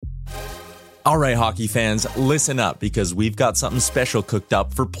All right, hockey fans, listen up because we've got something special cooked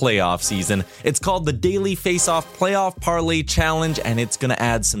up for playoff season. It's called the Daily Face-Off Playoff Parlay Challenge, and it's going to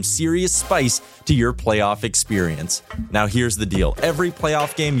add some serious spice to your playoff experience. Now, here's the deal. Every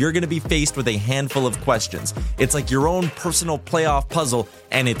playoff game, you're going to be faced with a handful of questions. It's like your own personal playoff puzzle,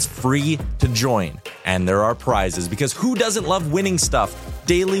 and it's free to join. And there are prizes, because who doesn't love winning stuff?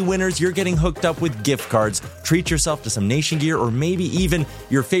 Daily winners, you're getting hooked up with gift cards. Treat yourself to some Nation gear or maybe even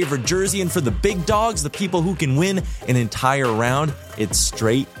your favorite jersey. And for the big dogs, the people who can win an entire round, it's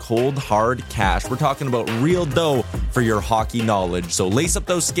straight, cold, hard cash. We're talking about real dough for your hockey knowledge. So lace up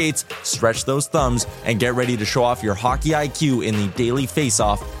those skates, stretch those thumbs, and get ready to show off your hockey IQ in the Daily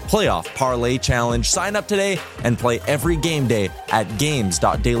Face-Off Playoff Parlay Challenge. Sign up today and play every game day at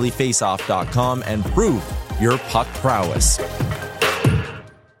games.dailyfaceoff.com and prove your puck prowess.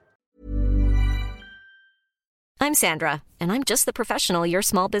 I'm Sandra, and I'm just the professional your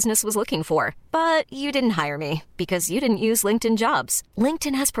small business was looking for. But you didn't hire me because you didn't use LinkedIn Jobs.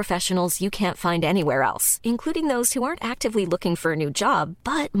 LinkedIn has professionals you can't find anywhere else, including those who aren't actively looking for a new job,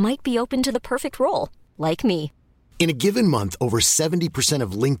 but might be open to the perfect role, like me. In a given month, over 70%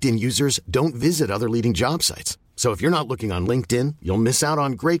 of LinkedIn users don't visit other leading job sites. So if you're not looking on LinkedIn, you'll miss out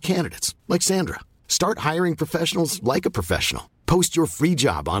on great candidates like Sandra. Start hiring professionals like a professional. Post your free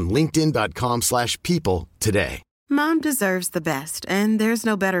job on linkedin.com/people today. Mom deserves the best, and there's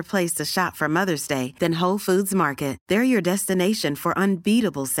no better place to shop for Mother's Day than Whole Foods Market. They're your destination for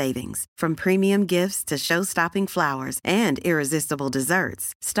unbeatable savings, from premium gifts to show-stopping flowers and irresistible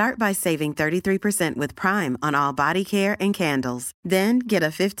desserts. Start by saving 33% with Prime on all body care and candles. Then get a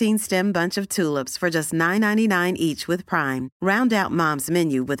 15-stem bunch of tulips for just $9.99 each with Prime. Round out Mom's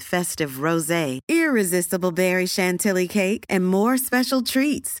menu with festive rosé, irresistible berry chantilly cake, and more special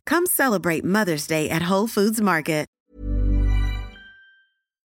treats. Come celebrate Mother's Day at Whole Foods Market.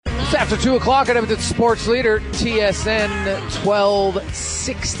 It's after 2 o'clock at Edmonton Sports Leader, TSN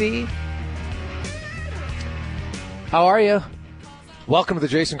 1260. How are you? Welcome to the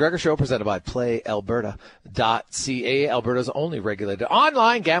Jason Greger Show, presented by PlayAlberta.ca, Alberta's only regulated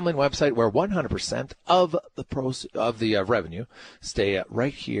online gambling website where 100% of the revenue stay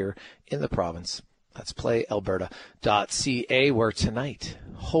right here in the province. That's PlayAlberta.ca, where tonight,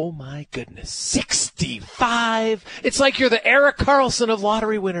 oh my goodness, 65. It's like you're the Eric Carlson of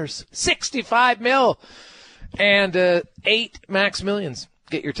lottery winners. 65 mil and 8 max millions.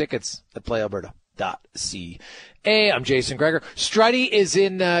 Get your tickets at PlayAlberta.ca. I'm Jason Greger. Struddy is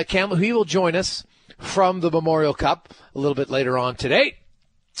in Kamloops. He will join us from the Memorial Cup a little bit later on today.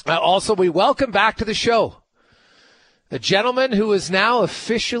 Also, we welcome back to the show a gentleman who is now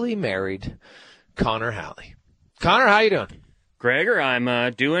officially married, Connor Halley. Connor, how you doing? Gregor,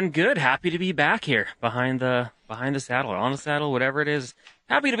 I'm doing good. Happy to be back here behind the saddle or on the saddle, whatever it is.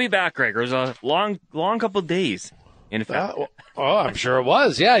 Happy to be back, Gregor. It was a long couple days. In fact, I'm sure it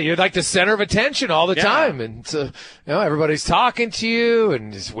was. Yeah, you're like the center of attention all the time, and everybody's talking to you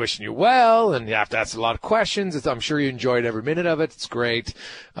and just wishing you well, and you have to ask a lot of questions. I'm sure you enjoyed every minute of it. It's great.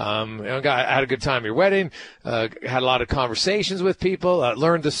 I had a good time at your wedding. Had a lot of conversations with people.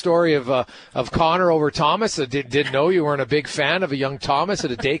 Learned the story of Connor over Thomas. I didn't know you weren't a big fan of a young Thomas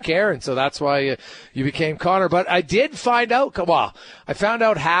at a daycare, and so that's why you became Connor. But I did find out. Well, I found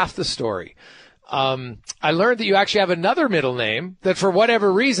out half the story. I learned that you actually have another middle name that for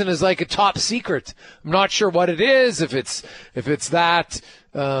whatever reason is like a top secret. I'm not sure what it is, if it's that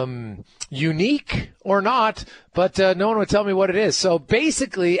unique or not, but no one would tell me what it is. So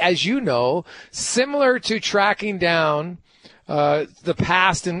basically, as you know, similar to tracking down the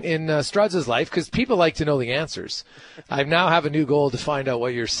past in Struds' life, because people like to know the answers. I now have a new goal to find out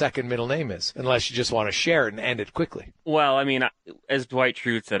what your second middle name is, unless you just want to share it and end it quickly. Well, I mean, as Dwight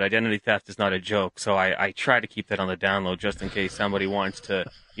Schrute said, identity theft is not a joke, so I try to keep that on the down low just in case somebody wants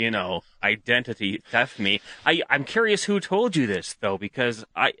to, identity theft me. I'm curious who told you this, though, because,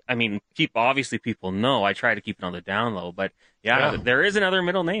 people know. I try to keep it on the down low, but, yeah. There is another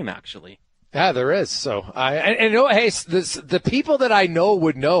middle name, actually. Yeah, there is. So the people that I know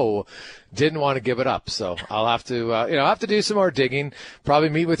would know didn't want to give it up. So I'll have to, do some more digging, probably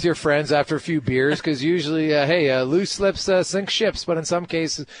meet with your friends after a few beers. Cause usually, loose lips, sink ships, but in some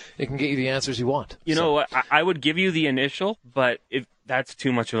cases it can get you the answers you want. You know what? I would give you the initial, but that's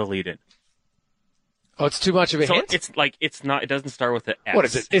too much of a lead in. Oh, it's too much of a hint? It doesn't start with the S. What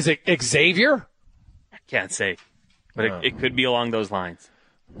is it? Is it Xavier? I can't say, but it could be along those lines.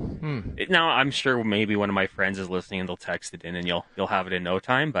 Now, I'm sure maybe one of my friends is listening and they'll text it in and you'll have it in no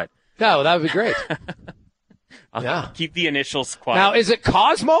time, but... No, that would be great. I'll keep the initials quiet. Now, is it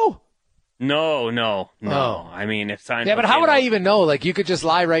Cosmo? No. Oh. I mean, if Seinfeld. Yeah, but how would I even know? Like, you could just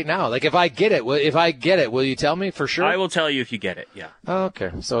lie right now. Like, if I get it, will you tell me for sure? I will tell you if you get it. Yeah.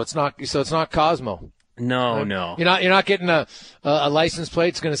 Okay, so it's not Cosmo. No. You're not getting a license plate.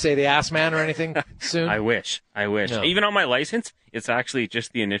 It's going to say the Ass Man or anything soon. I wish. No. Even on my license, it's actually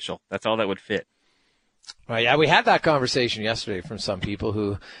just the initial. That's all that would fit. Right. Yeah, we had that conversation yesterday from some people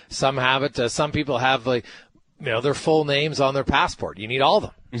who some have it. Some people have their full names on their passport. You need all of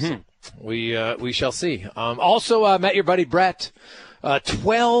them. Mm-hmm. So we shall see. Also met your buddy Brett.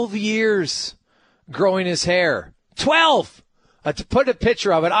 12 years growing his hair. 12. To put a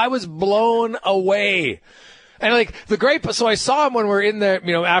picture of it, I was blown away. And so I saw him when we were in there,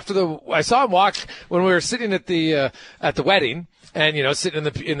 I saw him walk when we were sitting at the wedding and, sitting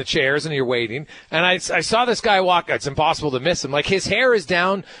in the chairs and you're waiting. And I saw this guy walk. It's impossible to miss him. Like, his hair is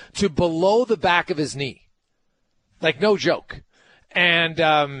down to below the back of his knee. Like, no joke. And,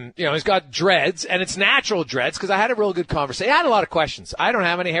 he's got dreads, and it's natural dreads, because I had a real good conversation. I had a lot of questions. I don't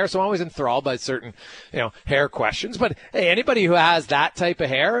have any hair, so I'm always enthralled by certain, hair questions. But, hey, anybody who has that type of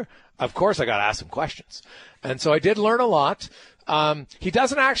hair, of course I got to ask some questions. And so I did learn a lot. He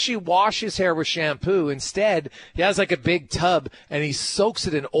doesn't actually wash his hair with shampoo. Instead, he has like a big tub, and he soaks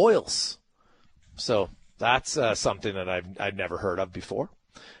it in oils. So that's something that I'd never heard of before.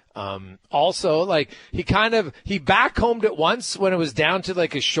 Also, he backcombed it once when it was down to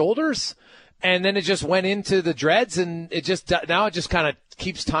his shoulders, and then it just went into the dreads, and now it just kind of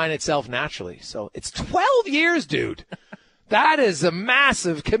keeps tying itself naturally. So it's 12 years, dude. That is a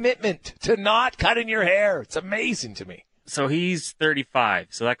massive commitment to not cutting your hair. It's amazing to me. So he's 35.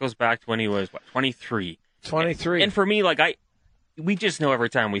 So that goes back to when he was 23. 23. And for me, we just know every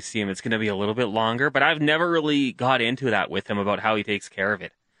time we see him, it's going to be a little bit longer, but I've never really got into that with him about how he takes care of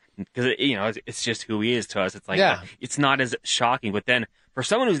it. Because, it's just who he is to us. It's It's not as shocking. But then for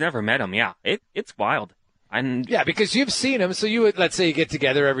someone who's never met him, it's wild. Yeah, because you've seen him. So let's say you get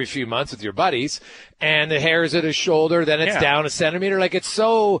together every few months with your buddies, and the hair is at his shoulder, then it's down a centimeter. It's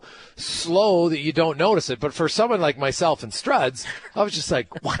so slow that you don't notice it. But for someone like myself and Struds, I was just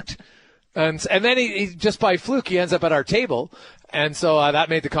like, what? And then he just by fluke, he ends up at our table. And so that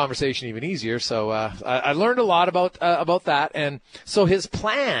made the conversation even easier. So I learned a lot about that. And so his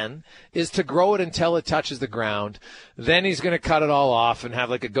plan is to grow it until it touches the ground. Then he's going to cut it all off and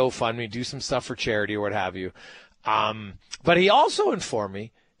have a GoFundMe, do some stuff for charity or what have you. But he also informed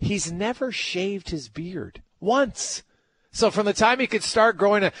me he's never shaved his beard once. So from the time he could start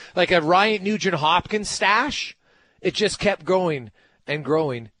growing a Ryan Nugent Hopkins stash, it just kept growing and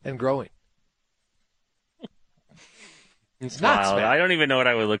growing and growing. It's nuts, man. I don't even know what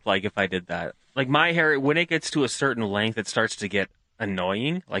I would look like if I did that. My hair, when it gets to a certain length, it starts to get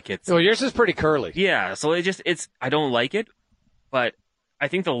annoying. Yours is pretty curly. Yeah, so I don't like it, but I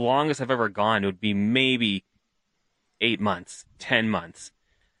think the longest I've ever gone would be maybe 8 months, 10 months.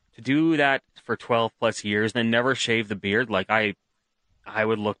 To do that for 12 plus years, then never shave the beard, I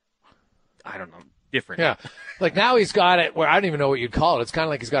would look, I don't know, different. Yeah. Now he's got it where I don't even know what you'd call it. It's kind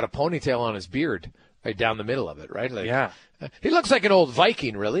of like he's got a ponytail on his beard. Right down the middle of it, right? Yeah. He looks like an old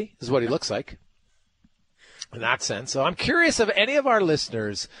Viking, really, is what he looks like in that sense. So I'm curious of any of our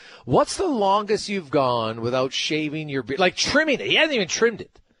listeners, what's the longest you've gone without shaving your beard? Trimming it. He hasn't even trimmed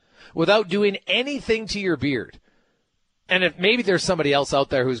it. Without doing anything to your beard. And if maybe there's somebody else out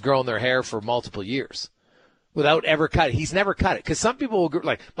there who's grown their hair for multiple years without ever cutting. He's never cut it. Because some people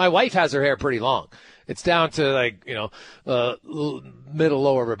will, my wife has her hair pretty long. It's down to middle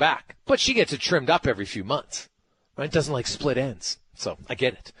lower of her back, but she gets it trimmed up every few months. Right? It doesn't split ends. So I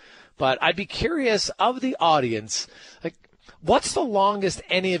get it, but I'd be curious of the audience, what's the longest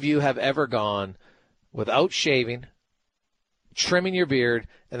any of you have ever gone without shaving, trimming your beard,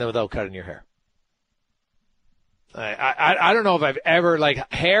 and then without cutting your hair? I don't know if I've ever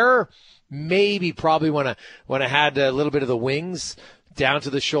hair. Maybe probably when I had a little bit of the wings down to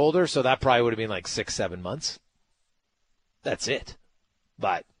the shoulder, so that probably would have been 6-7 months. That's it.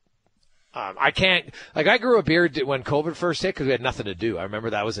 But I can't, I grew a beard when COVID first hit because we had nothing to do. I remember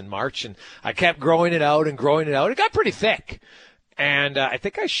that was in March, and I kept growing it out and growing it out. It got pretty thick. And I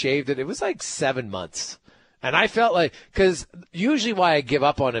think I shaved it. It was 7 months. And I felt because usually why I give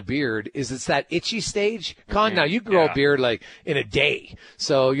up on a beard is it's that itchy stage. Now you grow a beard in a day,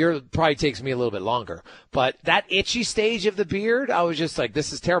 so probably takes me a little bit longer. But that itchy stage of the beard, I was just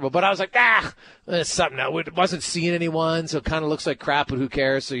this is terrible. But I was it's something. I wasn't seeing anyone, so it kind of looks like crap, but who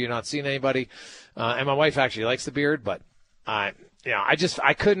cares? So you're not seeing anybody. And my wife actually likes the beard, but I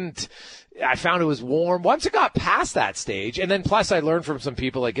couldn't. I found it was warm. Once it got past that stage, and then plus I learned from some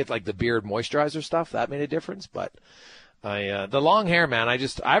people get the beard moisturizer stuff. That made a difference. But The long hair, man, I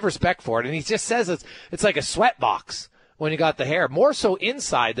have respect for it. And he just says it's like a sweat box when you got the hair, more so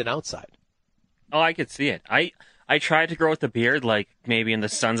inside than outside. Oh, I could see it. I tried to grow with the beard, like maybe in the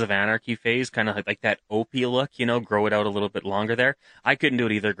Sons of Anarchy phase, kind of like that Opie look, grow it out a little bit longer there. I couldn't do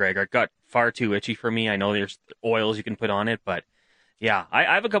it either, Greg. It got far too itchy for me. I know there's oils you can put on it, but yeah, I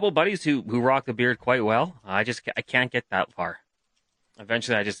have a couple of buddies who rock the beard quite well. I can't get that far.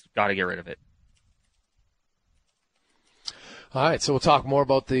 Eventually, I just got to get rid of it. All right, so we'll talk more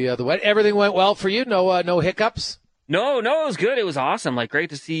about the wet. Everything went well for you? No hiccups? No, it was good. It was awesome. Like, great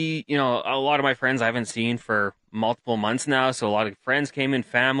to see, a lot of my friends I haven't seen for multiple months now. So a lot of friends came in,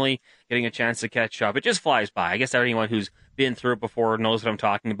 family, getting a chance to catch up. It just flies by. I guess anyone who's been through it before knows what I'm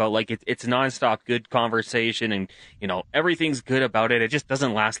talking about. Like, it's nonstop good conversation and, everything's good about it. It just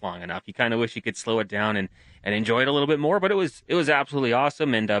doesn't last long enough. You kind of wish you could slow it down and enjoy it a little bit more, but it was absolutely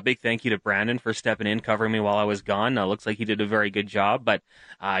awesome. And a big thank you to Brandon for stepping in, covering me while I was gone. Looks like he did a very good job, but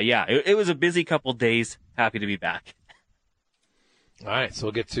it was a busy couple days. Happy to be back. All right, so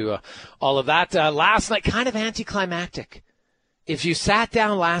we'll get to all of that. Last night, kind of anticlimactic. If you sat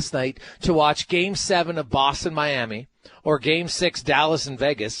down last night to watch Game 7 of Boston-Miami or Game 6 Dallas and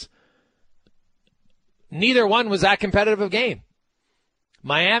Vegas, neither one was that competitive a game.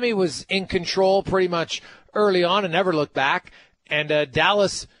 Miami was in control pretty much early on and never looked back, and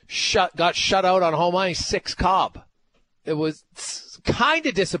Dallas got shut out on home ice 6 Cobb. It was kind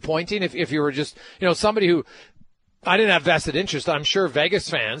of disappointing if you were just, somebody who – I didn't have vested interest. I'm sure Vegas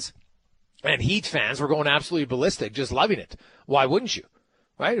fans and Heat fans were going absolutely ballistic, just loving it. Why wouldn't you?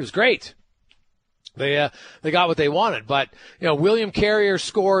 Right? It was great. They got what they wanted. But, William Carrier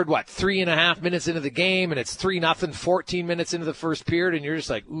scored, 3.5 minutes into the game, and it's 3-0, 14 minutes into the first period, and you're just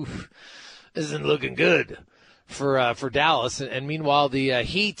like, oof, this isn't looking good for Dallas. And meanwhile, the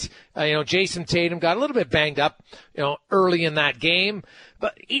Heat, Jason Tatum got a little bit banged up, early in that game.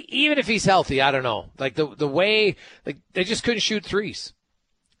 But even if he's healthy, I don't know. Like the way, they just couldn't shoot threes.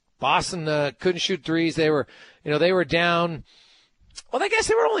 Boston couldn't shoot threes. They were down. Well, I guess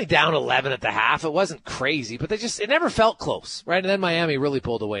they were only down 11 at the half. It wasn't crazy, but it never felt close, right? And then Miami really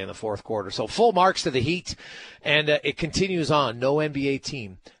pulled away in the fourth quarter. So full marks to the Heat, and it continues on. No NBA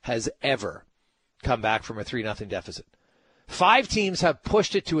team has ever come back from a 3-0 deficit. 5 teams have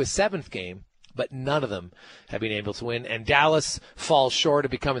pushed it to a 7th game, but none of them have been able to win. And Dallas falls short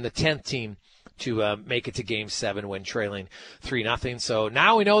of becoming the 10th team to make it to Game 7 when trailing 3-0. So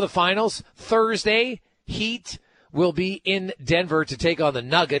now we know the finals. Thursday, Heat will be in Denver to take on the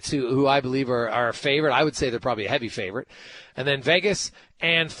Nuggets, who I believe are a favorite. I would say they're probably a heavy favorite. And then Vegas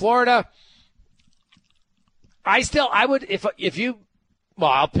and Florida. I would, if you,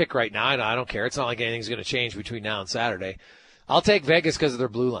 well, I'll pick right now. I don't care. It's not like anything's going to change between now and Saturday. I'll take Vegas because of their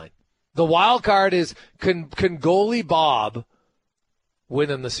blue line. The wild card is, can goalie Bob win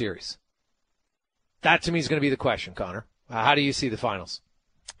them the series? That, to me, is going to be the question, Connor. How do you see the finals?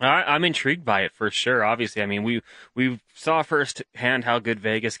 I'm intrigued by it for sure. Obviously, I mean, we saw firsthand how good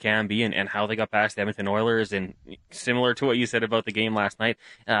Vegas can be and how they got past the Edmonton Oilers. And similar to what you said about the game last night,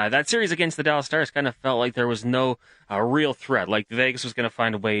 that series against the Dallas Stars kind of felt like there was no real threat. Like Vegas was going to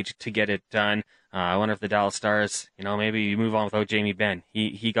find a way to get it done. I wonder if the Dallas Stars, maybe you move on without Jamie Benn.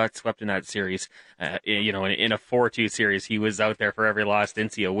 He got swept in that series. In a 4-2 series, he was out there for every loss,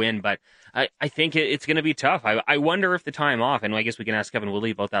 didn't see a win. But I think it's going to be tough. I wonder if the time off, and I guess we can ask Kevin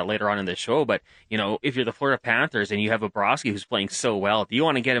Woodley about that later on in the show, but, if you're the Florida Panthers and you have a Bobrovsky who's playing so well, do you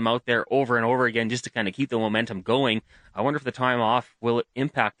want to get him out there over and over again just to kind of keep the momentum going? I wonder if the time off will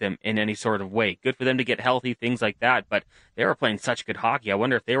impact them in any sort of way. Good for them to get healthy, things like that, but they were playing such good hockey. I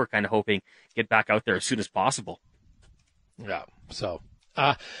wonder if they were kind of hoping to get back out there as soon as possible. Yeah, so...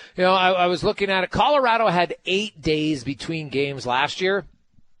 I was looking at it. Colorado had 8 days between games last year,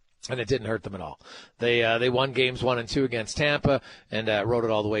 and it didn't hurt them at all. They won games 1 and 2 against Tampa and rode it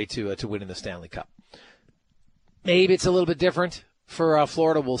all the way to winning the Stanley Cup. Maybe it's a little bit different for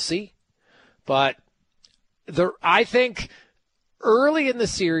Florida. We'll see. But I think early in the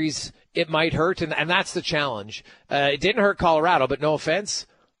series it might hurt, and that's the challenge. It didn't hurt Colorado, but no offense,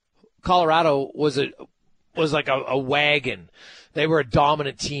 Colorado was like a wagon. They were a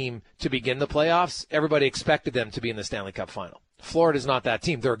dominant team to begin the playoffs. Everybody expected them to be in the Stanley Cup final. Florida's not that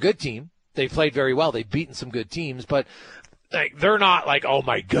team. They're a good team. They played very well. They've beaten some good teams, but they're not like, oh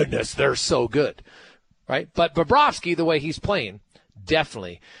my goodness, they're so good, right? But Bobrovsky, the way he's playing,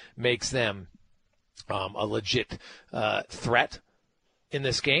 definitely makes them a legit threat in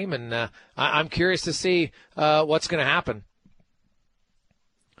this game, and I'm curious to see what's going to happen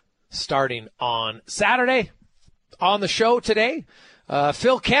starting on Saturday. On the show today,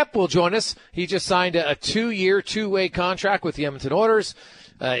 Phil Kemp will join us. He just signed a 2-year, two-way contract with the Edmonton Oilers.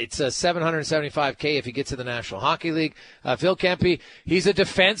 It's a $775K if he gets to the National Hockey League. Phil Kemp, he's a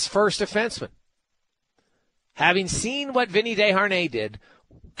first defenseman. Having seen what Vinny Desharnais did,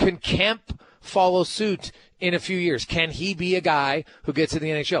 can Kemp follow suit in a few years? Can he be a guy who gets to the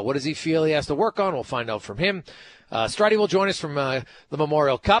NHL? What does he feel he has to work on? We'll find out from him. Struddy will join us from the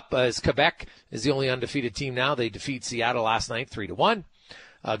Memorial Cup, as Quebec is the only undefeated team now. They defeat Seattle last night 3-1.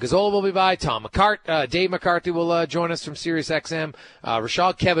 Gazzola will be by. Dave McCarthy will join us from SiriusXM.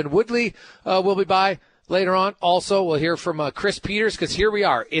 Rashad Kevin Woodley will be by later on. Also, we'll hear from Chris Peters, because here we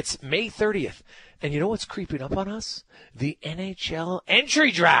are. It's May 30th. And you know what's creeping up on us? The NHL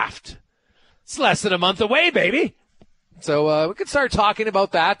entry draft. It's less than a month away, baby. So we could start talking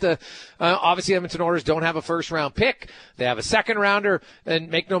about that. Obviously, Edmonton Oilers don't have a first-round pick. They have a second-rounder, and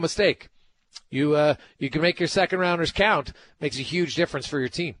make no mistake, you can make your second-rounders count. Makes a huge difference for your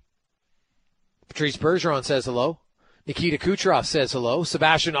team. Patrice Bergeron says hello. Nikita Kucherov says hello.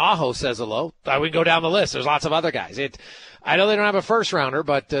 Sebastian Aho says hello. We can go down the list. There's lots of other guys. I know they don't have a first-rounder,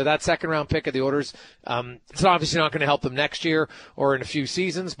 but that second-round pick of the Oilers, it's obviously not going to help them next year or in a few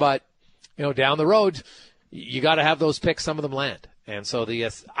seasons, but down the road, you got to have those picks. Some of them land. And so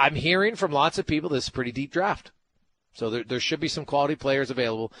I'm hearing from lots of people this is a pretty deep draft. So there should be some quality players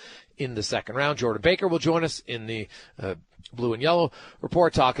available in the second round. Jordan Baker will join us in the Blue and Yellow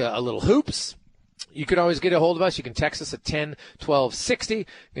Report, talk a little hoops. You can always get a hold of us. You can text us at 10-1260. You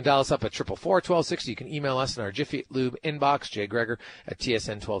can dial us up at 444-1260. You can email us in our Jiffy Lube inbox, jgregor at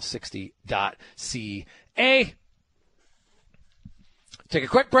tsn1260.ca. Take a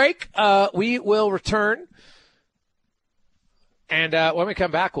quick break. We will return. And when we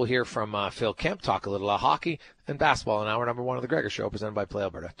come back, we'll hear from Phil Kemp, talk a little hockey and basketball in hour number 1 of the Gregor Show, presented by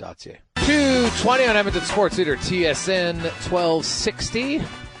PlayAlberta.ca. 2:20 on Edmonton Sports Leader, TSN 1260.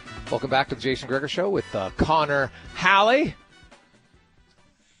 Welcome back to the Jason Gregor Show with Connor Halley.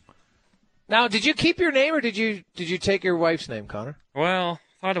 Now, did you keep your name or did you take your wife's name, Connor? Well,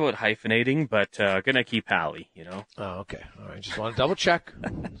 thought about hyphenating, but gonna keep Halley, Oh, okay. All right. Just want to double check.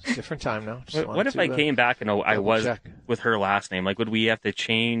 It's a different time now. What if I came back and I was with her last name? Like, would we have to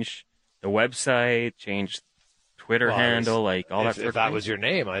change the website, change Twitter handle, all that sort of thing? If that was your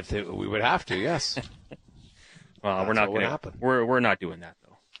name, I think we would have to, yes. Well, we're not going to happen. We're not doing that,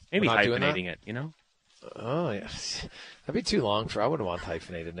 though. Maybe hyphenating it, Oh, yeah. That'd be too long I wouldn't want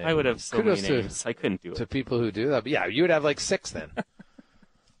hyphenated name. I would have so many names. I couldn't do it. To people who do that. But yeah, you would have like 6 then.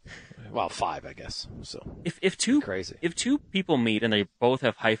 Well, 5, I guess. So if two crazy. If two people meet and they both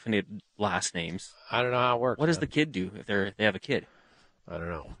have hyphenated last names, I don't know how it works. What does the kid do if they have a kid? I don't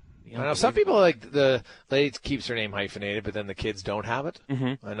know. I know some people like the lady keeps her name hyphenated, but then the kids don't have it.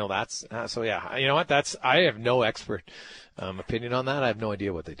 Mm-hmm. I know that's so. Yeah, you know what? I have no expert opinion on that. I have no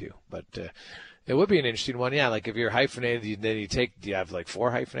idea what they do, but it would be an interesting one. Yeah, like if you're hyphenated, then do you have like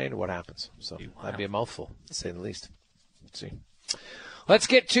 4 hyphenated? What happens? So that'd be a mouthful, to say the least. Let's see. Let's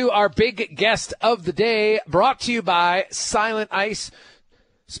get to our big guest of the day, brought to you by Silent Ice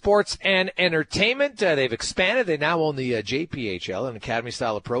Sports and Entertainment. They've expanded. They now own the JPHL, an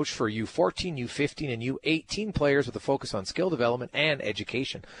academy-style approach for U14, U15, and U18 players with a focus on skill development and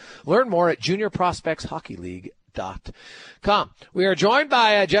education. Learn more at juniorprospectshockeyleague.com. We are joined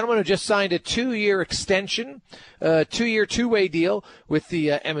by a gentleman who just signed a 2-year extension, 2-year, two-way deal with the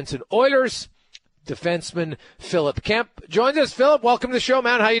Edmonton Oilers. Defenseman Philip Kemp joins us. Philip, welcome to the show,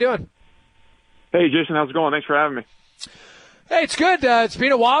 man. How you doing? Hey, Jason. How's it going? Thanks for having me. Hey, it's good. It's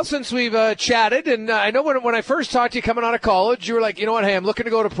been a while since we've chatted, and I know when I first talked to you coming out of college, you were like, you know what, hey, I'm looking to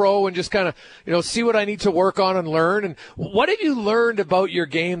go to pro and just kind of, see what I need to work on and learn. And what have you learned about your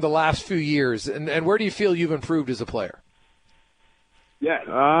game the last few years, and where do you feel you've improved as a player?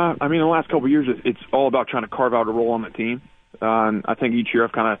 Yeah, the last couple of years, it's all about trying to carve out a role on the team. And I think each year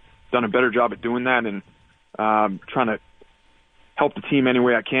I've kind of done a better job at doing that and trying to help the team any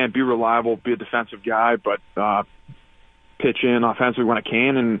way I can, be reliable, be a defensive guy, but pitch in offensively when I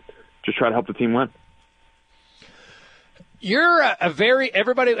can and just try to help the team win. You're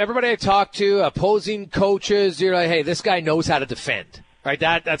everybody I've talked to, opposing coaches, you're like, hey, this guy knows how to defend. Right,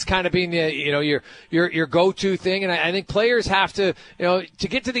 that's kind of being your go-to thing, and I think players have to to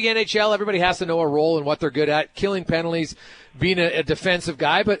get to the NHL. Everybody has to know a role and what they're good at, killing penalties, being a defensive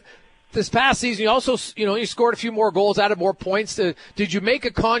guy. But this past season, you also you scored a few more goals, added more points. Did you make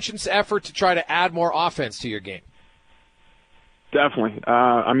a conscious effort to try to add more offense to your game? Definitely.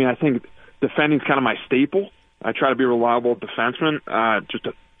 I think defending's kind of my staple. I try to be a reliable defenseman, just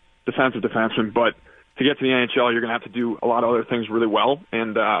a defensive defenseman, but to get to the NHL, you're going to have to do a lot of other things really well.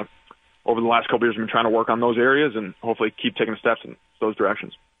 And over the last couple of years, I've been trying to work on those areas and hopefully keep taking steps in those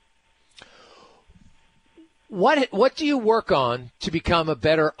directions. What do you work on to become a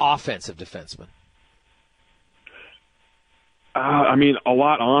better offensive defenseman? I mean, a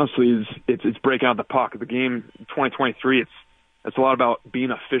lot, honestly, is it's breaking out the puck. The game in 2023, it's a lot about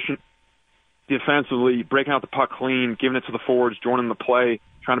being efficient defensively, breaking out the puck clean, giving it to the forwards, joining the play,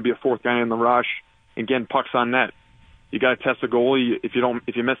 trying to be a fourth guy in the rush, and getting pucks on net. You got to test the goalie. If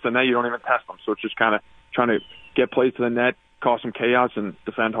you miss the net, you don't even test them. So it's just kind of trying to get plays to the net, cause some chaos, and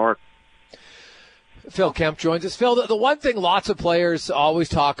defend hard. Phil Kemp joins us. Phil, the one thing lots of players always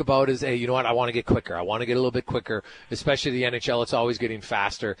talk about is, hey, you know what, I want to get quicker. I want to get a little bit quicker, especially the NHL. It's always getting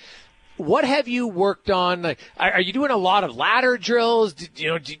faster. What have you worked on? Like, are you doing a lot of ladder drills? Do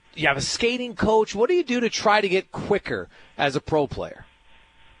you have a skating coach? What do you do to try to get quicker as a pro player?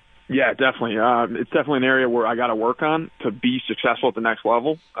 Yeah, definitely. It's definitely an area where I got to work on to be successful at the next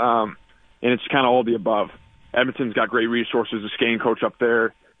level. And it's kind of all the above. Edmonton's got great resources, a skating coach up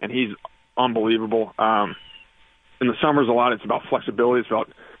there, and he's unbelievable. In the summers, a lot it's about flexibility. It's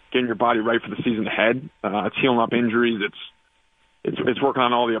about getting your body right for the season ahead. It's healing up injuries. It's working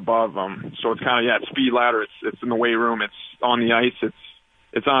on all the above. So it's kind of, it's speed ladder. It's in the weight room. It's on the ice.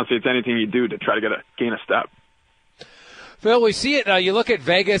 It's honestly, it's anything you do to try to gain a step. Phil, we see it. You look at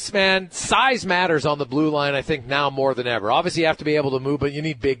Vegas, man, size matters on the blue line, I think, now more than ever. Obviously, you have to be able to move, but you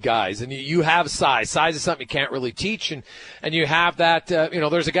need big guys. And you have size. Size is something you can't really teach. And you have that,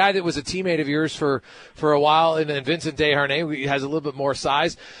 there's a guy that was a teammate of yours for a while, and Vincent Desharnais, who has a little bit more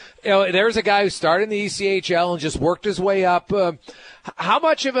size. There's a guy who started in the ECHL and just worked his way up. How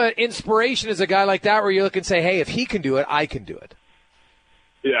much of an inspiration is a guy like that where you look and say, hey, if he can do it, I can do it?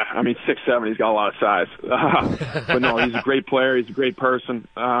 Yeah, I mean, 6'7", he's got a lot of size. But no, he's a great player. He's a great person.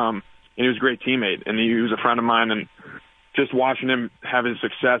 And he was a great teammate. And he was a friend of mine. And just watching him have his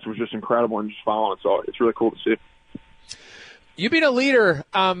success was just incredible and just following it. So it's really cool to see. You've been a leader.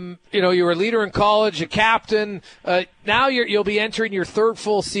 You were a leader in college, a captain. Now you'll be entering your third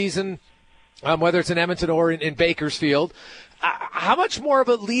full season, whether it's in Edmonton or in Bakersfield. How much more of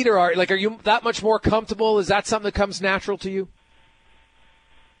a leader are you that much more comfortable? Is that something that comes natural to you?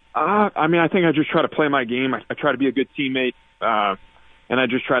 I mean, I think I just try to play my game. I try to be a good teammate, and I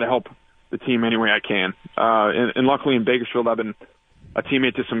just try to help the team any way I can. And luckily in Bakersfield, I've been a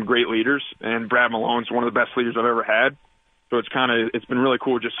teammate to some great leaders, and Brad Malone's one of the best leaders I've ever had. So it's been really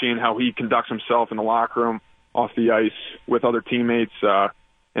cool just seeing how he conducts himself in the locker room, off the ice, with other teammates, and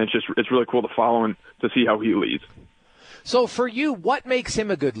it's really cool to follow and to see how he leads. So for you, what makes him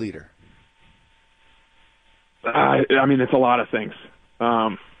a good leader? I mean, it's a lot of things.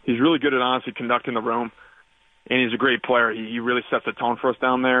 He's really good at honestly conducting the room, and he's a great player. He really sets the tone for us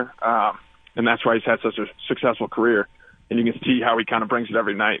down there, and that's why he's had such a successful career. And you can see how he kind of brings it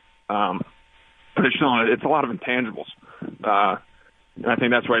every night. But it's a lot of intangibles, and I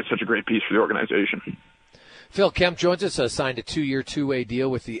think that's why it's such a great piece for the organization. Phil Kemp joins us, signed a 2-year, 2-way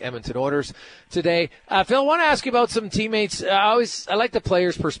deal with the Edmonton Oilers today. Phil, I want to ask you about some teammates. I like the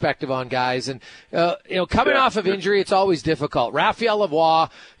player's perspective on guys, and coming off of injury, it's always difficult. Raphael Lavoie,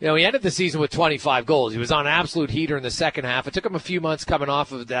 he ended the season with 25 goals. He was on an absolute heater in the second half. It took him a few months coming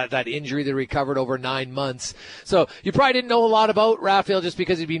off of that injury that recovered over 9 months. So you probably didn't know a lot about Raphael just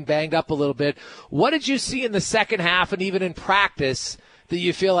because he'd been banged up a little bit. What did you see in the second half and even in practice that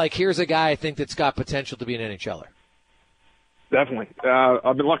you feel like here's a guy I think that's got potential to be an NHLer? Definitely.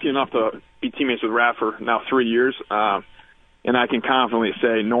 I've been lucky enough to be teammates with Raph for now 3 years, and I can confidently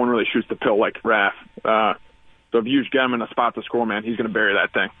say no one really shoots the pill like Raph. So if you get him in a spot to score, man, he's going to bury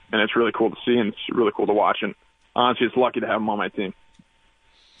that thing. And it's really cool to see, and it's really cool to watch. And honestly, it's lucky to have him on my team.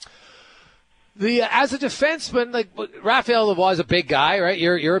 As a defenseman, Raphael Lavoie is a big guy, right?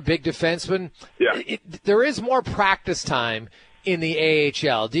 You're a big defenseman. Yeah. There is more practice time in the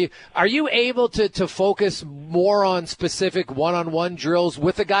AHL. Are you able to focus more on specific one-on-one drills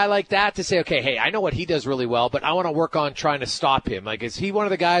with a guy like that to say, okay, hey, I know what he does really well, but I want to work on trying to stop him? Is he one of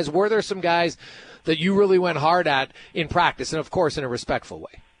the guys? Were there some guys that you really went hard at in practice, and of course in a respectful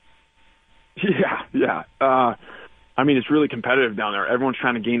way? Yeah. I mean, it's really competitive down there. Everyone's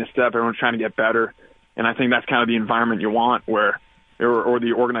trying to gain a step. Everyone's trying to get better. And I think that's kind of the environment you want or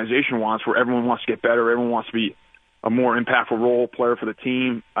the organization wants, where everyone wants to get better. Everyone wants to be a more impactful role player for the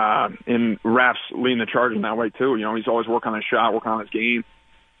team. And Raph's leading the charge in that way too. He's always working on his shot, working on his game.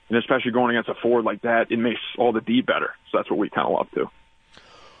 And especially going against a forward like that, it makes all the D better. So that's what we kind of love too.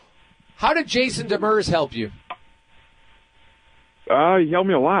 How did Jason Demers help you? He helped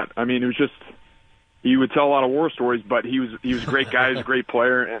me a lot. I mean, it was just, he would tell a lot of war stories, but he was a great guy. He was a great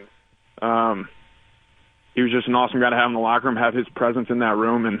player. And he was just an awesome guy to have in the locker room, have his presence in that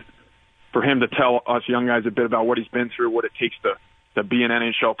room. And for him to tell us young guys a bit about what he's been through, what it takes to be an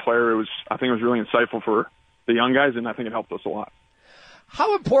NHL player, I think it was really insightful for the young guys, and I think it helped us a lot.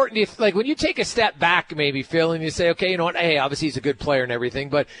 How important do you, like, when you take a step back, maybe, Phil, and you say, okay, you know what, hey, obviously he's a good player and everything,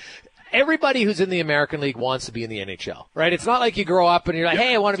 but everybody who's in the American League wants to be in the NHL, right? It's not like you grow up and you're like,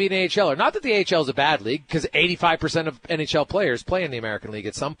 hey, I want to be an AHLer. Not that the AHL is a bad league, because 85% of NHL players play in the American League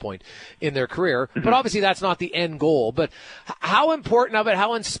at some point in their career. But obviously that's not the end goal. But how important of it,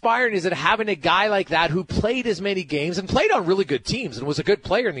 how inspiring is it having a guy like that who played as many games and played on really good teams and was a good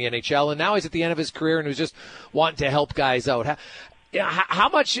player in the NHL, and now he's at the end of his career and who's just wanting to help guys out? How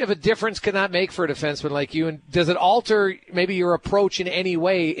much of a difference can that make for a defenseman like you, and does it alter maybe your approach in any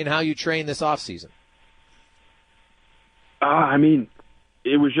way in how you train this offseason? I mean,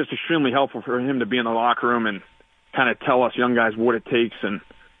 it was just extremely helpful for him to be in the locker room and kind of tell us young guys what it takes. And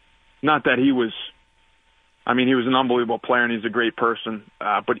not that he was an unbelievable player and he's a great person,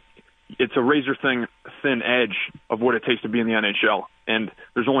 but it's a razor-thin edge of what it takes to be in the NHL. And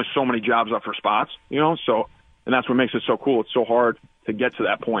there's only so many jobs up for spots, so... And that's what makes it so cool. It's so hard to get to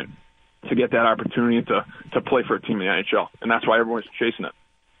that point, to get that opportunity to play for a team in the NHL. And that's why everyone's chasing it.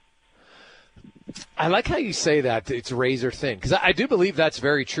 I like how you say that it's razor thin, because I do believe that's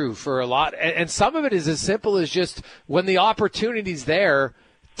very true for a lot. And some of it is as simple as just when the opportunity's there,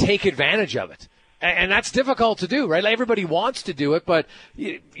 take advantage of it. And that's difficult to do, right? Like, everybody wants to do it, but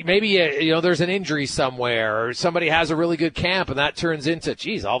maybe there's an injury somewhere, or somebody has a really good camp, and that turns into,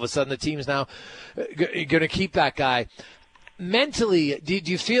 geez, all of a sudden the team's now going to keep that guy. Mentally, do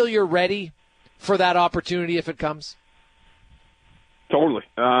you feel you're ready for that opportunity if it comes? Totally.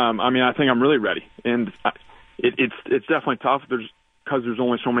 I think I'm really ready, and it's definitely tough. Because there's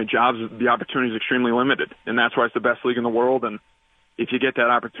only so many jobs, the opportunity is extremely limited, and that's why it's the best league in the world. And if you get that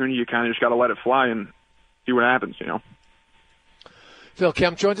opportunity, you kind of just got to let it fly and see what happens, Phil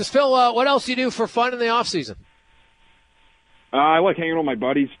Kemp joins us. Phil, what else do you do for fun in the off season? I like hanging with my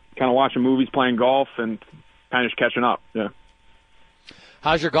buddies, kind of watching movies, playing golf, and kind of just catching up. Yeah.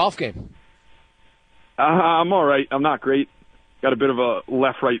 How's your golf game? I'm all right. I'm not great. Got a bit of a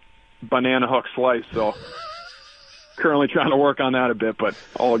left-right banana hook slice, so currently trying to work on that a bit, but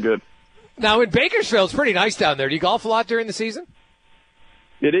all good. Now, in Bakersfield, it's pretty nice down there. Do you golf a lot during the season?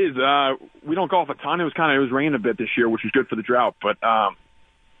 It is. We don't golf a ton. It was raining a bit this year, which was good for the drought. But kind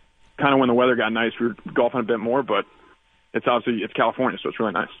of when the weather got nice, we were golfing a bit more. But it's California, so it's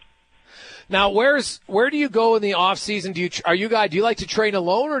really nice. Now, where do you go in the off season? Do you like to train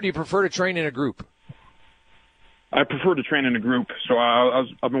alone, or do you prefer to train in a group? I prefer to train in a group. So I've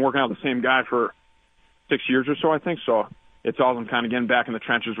been working out with the same guy for 6 years or so, I think. So it's awesome kind of getting back in the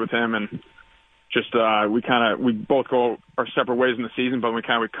trenches with him, and just we both go our separate ways in the season, but we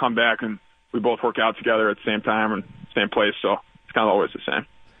come back and we both work out together at the same time and same place, so it's kind of always the same.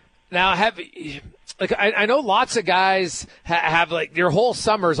 Now, I know lots of guys have like your whole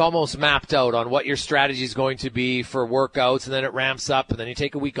summer's almost mapped out on what your strategy is going to be for workouts, and then it ramps up, and then you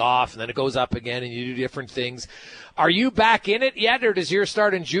take a week off, and then it goes up again, and you do different things. Are you back in it yet, or does yours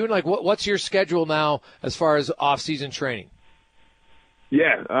start in June? Like, what's your schedule now as far as off-season training?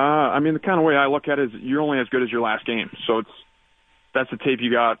 Yeah, the kind of way I look at it is you're only as good as your last game. So that's the tape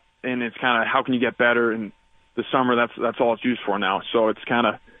you got, and it's kind of how can you get better. And the summer, that's all it's used for now. So it's kind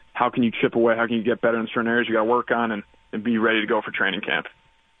of how can you chip away, how can you get better in certain areas you got to work on and be ready to go for training camp.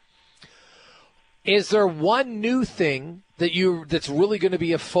 Is there one new thing that's really going to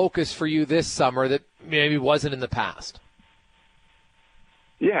be a focus for you this summer that maybe wasn't in the past?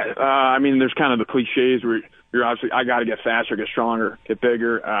 Yeah, there's kind of the cliches where you're obviously, I got to get faster, get stronger, get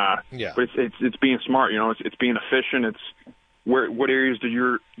bigger. But it's being smart, it's being efficient. It's what areas do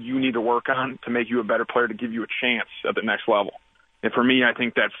you need to work on to make you a better player, to give you a chance at the next level. And for me, I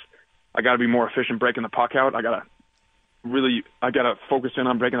think I got to be more efficient breaking the puck out. I got to focus in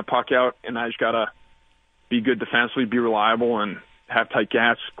on breaking the puck out, and I just got to be good defensively, be reliable, and have tight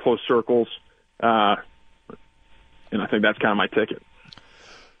gaps, close circles. And I think that's kind of my ticket.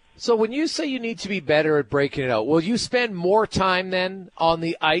 So when you say you need to be better at breaking it out, will you spend more time then on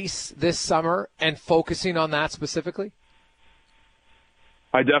the ice this summer and focusing on that specifically?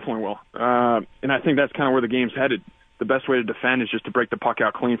 I definitely will. And I think that's kind of where the game's headed. The best way to defend is just to break the puck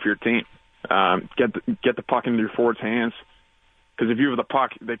out clean for your team. Get the puck into your forwards' hands. Because if you have the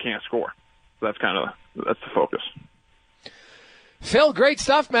puck, they can't score. So that's the focus. Phil, great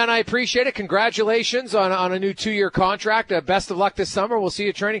stuff, man. I appreciate it. Congratulations on a new 2-year contract. Best of luck this summer. We'll see you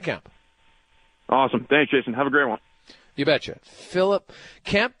at training camp. Awesome. Thanks, Jason. Have a great one. You betcha. Philip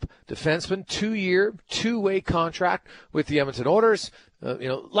Kemp, defenseman, 2-year, 2-way contract with the Edmonton Oilers.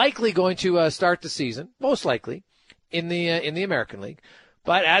 Likely going to start the season, most likely, in the American League.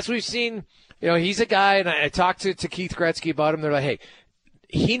 But as we've seen, he's a guy, and I talked to Keith Gretzky about him. They're like, hey,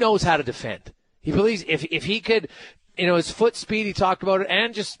 he knows how to defend. He believes if he could, his foot speed, he talked about it,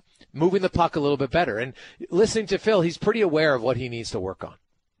 and just moving the puck a little bit better. And listening to Phil, he's pretty aware of what he needs to work on.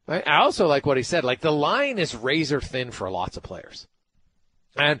 Right? I also like what he said. Like, the line is razor thin for lots of players.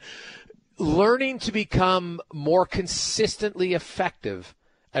 And learning to become more consistently effective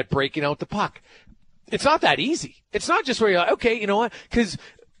at breaking out the puck. It's not that easy. It's not just where you're like, okay, you know what? Because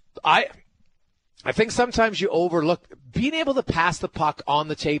I think sometimes you overlook being able to pass the puck on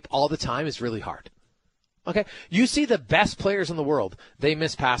the tape all the time is really hard. Okay? You see the best players in the world, they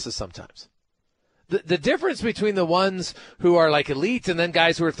miss passes sometimes. The difference between the ones who are like elite and then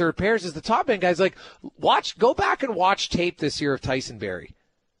guys who are third pairs is the top end guys. Like, go back and watch tape this year of Tyson Barrie.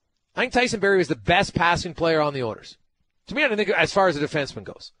 I think Tyson Barrie was the best passing player on the Oilers. To me, I think as far as a defenseman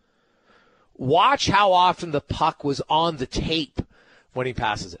goes. Watch how often the puck was on the tape when he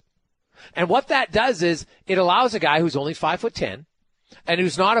passes it. And what that does is it allows a guy who's only 5'10" and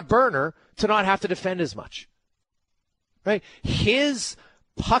who's not a burner to not have to defend as much. Right? His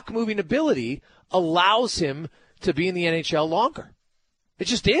puck moving ability allows him to be in the NHL longer. It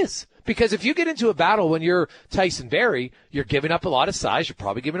just is. Because if you get into a battle when you're Tyson Barrie, you're giving up a lot of size, you're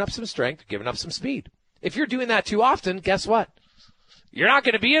probably giving up some strength, giving up some speed. If you're doing that too often, guess what? You're not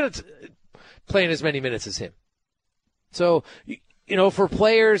going to be playing as many minutes as him. So, for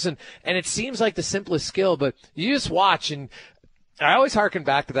players, and it seems like the simplest skill, but you just watch, and I always harken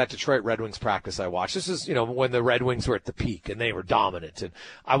back to that Detroit Red Wings practice I watched. This is, when the Red Wings were at the peak and they were dominant. And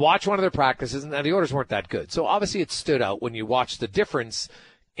I watched one of their practices, and the Oilers weren't that good. So obviously it stood out when you watch the difference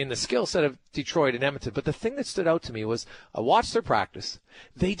in the skill set of Detroit and Edmonton. But the thing that stood out to me was I watched their practice.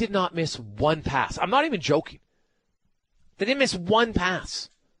 They did not miss one pass. I'm not even joking. They didn't miss one pass.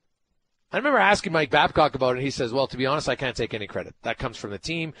 I remember asking Mike Babcock about it, and he says, well, to be honest, I can't take any credit. That comes from the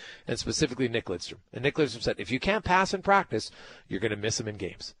team, and specifically Nick Lidstrom. And Nick Lidstrom said, if you can't pass in practice, you're going to miss them in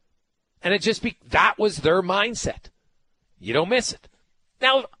games. And that was their mindset. You don't miss it.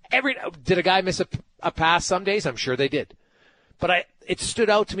 Now, did a guy miss a pass some days? I'm sure they did. But it stood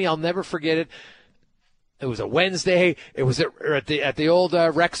out to me. I'll never forget it. It was a Wednesday. It was at the old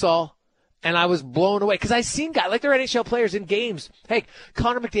Rexall. And I was blown away because I seen guys like they're NHL players in games. Hey,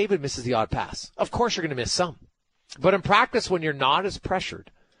 Connor McDavid misses the odd pass. Of course you're going to miss some. But in practice, when you're not as pressured,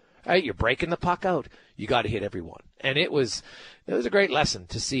 right, you're breaking the puck out, you got to hit everyone. And it was a great lesson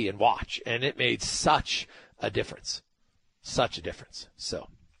to see and watch. And it made such a difference. Such a difference. So,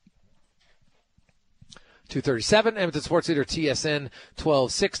 237, Edmonton Sports Leader, TSN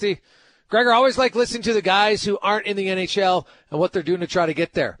 1260. Gregor, I always like listening to the guys who aren't in the NHL and what they're doing to try to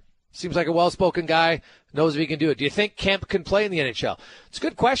get there. Seems like a well-spoken guy, knows if he can do it. Do you think Kemp can play in the NHL? It's a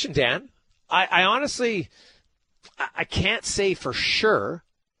good question, Dan. I honestly, I can't say for sure.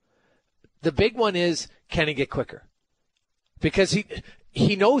 The big one is, can he get quicker? Because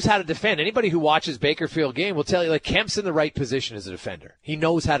he knows how to defend. Anybody who watches Bakerfield game will tell you, like, Kemp's in the right position as a defender. He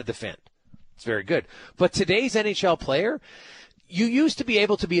knows how to defend. It's very good. But today's NHL player, you used to be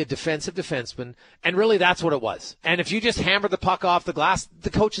able to be a defensive defenseman, and really that's what it was. And if you just hammered the puck off the glass, the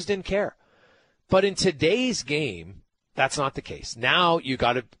coaches didn't care. But in today's game, that's not the case. Now you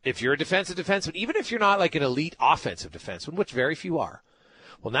got to, if you're a defensive defenseman, even if you're not like an elite offensive defenseman, which very few are,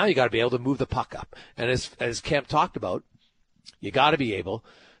 well, now you got to be able to move the puck up. And as Kemp talked about, you got to be able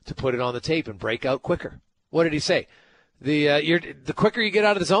to put it on the tape and break out quicker. What did he say? The quicker you get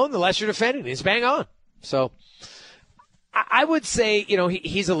out of the zone, the less you're defending. He's bang on. So I would say,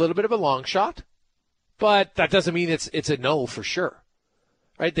 he's a little bit of a long shot, but that doesn't mean it's a no for sure,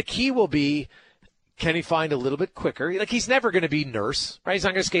 right? The key will be, can he find a little bit quicker? Like, he's never going to be Nurse, right? He's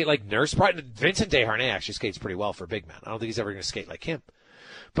not going to skate like Nurse. Vincent Desharnais actually skates pretty well for a big man. I don't think he's ever going to skate like him.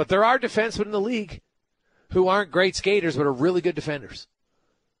 But there are defensemen in the league who aren't great skaters but are really good defenders,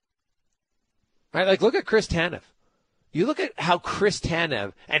 right? Like, look at Chris Tanev. You look at how Chris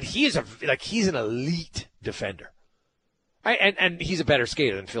Tanev, and he's an elite defender. Right? And he's a better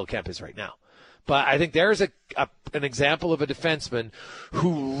skater than Phil Kemp is right now. But I think there's an example of a defenseman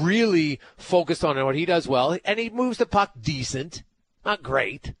who really focused on what he does well, and he moves the puck decent. Not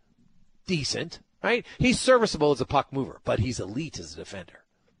great. Decent. Right? He's serviceable as a puck mover, but he's elite as a defender.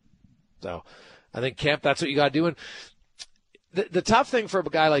 So I think Kemp, that's what you got to do. And the tough thing for a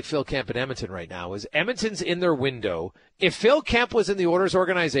guy like Phil Kemp in Edmonton right now is Edmonton's in their window. If Phil Kemp was in the Oilers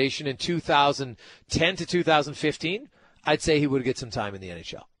organization in 2010 to 2015, I'd say he would get some time in the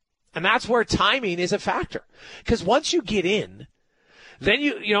NHL. And that's where timing is a factor. Because once you get in, Then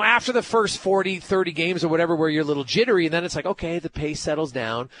you know, after the first 40, 30 games or whatever where you're a little jittery, and then it's like, okay, the pace settles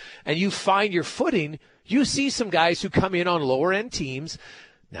down and you find your footing, you see some guys who come in on lower end teams.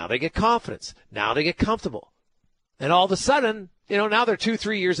 Now they get confidence. Now they get comfortable. And all of a sudden, you know, now they're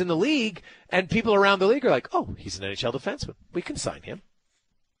 2-3 years in the league and people around the league are like, oh, he's an NHL defenseman. We can sign him.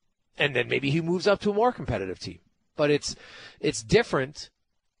 And then maybe he moves up to a more competitive team. But it's different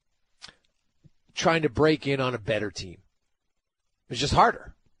trying to break in on a better team. It's just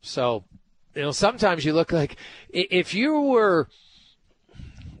harder. So, you know, sometimes you look like if you were,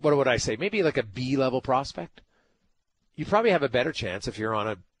 what would I say, maybe like a B-level prospect, you probably have a better chance if you're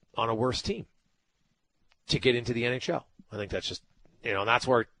on a worse team to get into the NHL. I think that's just, you know, and that's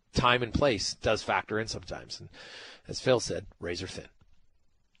where time and place does factor in sometimes. And as Phil said, razor thin.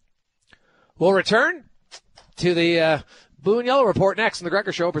 We'll return to the Blue and Yellow Report next on the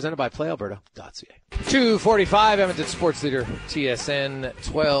Gregor Show, presented by PlayAlberta.ca. 2:45, Edmonton Sports Leader, TSN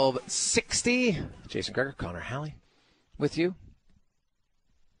 1260. Jason Gregor, Connor Halley with you.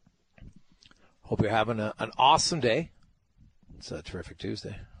 Hope you're having an awesome day. It's a terrific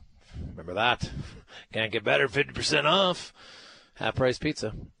Tuesday. Remember that. Can't get better, 50% off. Half-price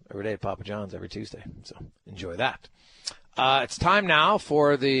pizza every day at Papa John's every Tuesday. So enjoy that. It's time now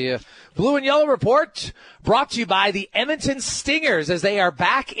for the Blue and Yellow Report, brought to you by the Edmonton Stingers as they are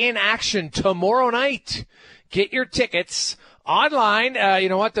back in action tomorrow night. Get your tickets online. You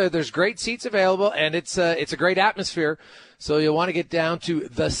know what? There's great seats available, and it's a great atmosphere. So you'll want to get down to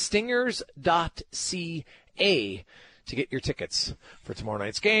thestingers.ca to get your tickets for tomorrow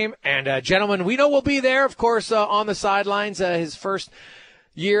night's game. And, gentlemen, we know we'll be there, of course, on the sidelines. His first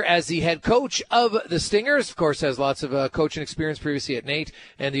year as the head coach of the Stingers. Of course, has lots of coaching experience previously at Nate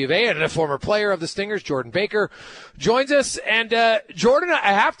and the U of A, and a former player of the Stingers, Jordan Baker, joins us. And Jordan,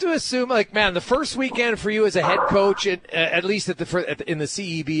 I have to assume, like, man, the first weekend for you as a head coach, at least in the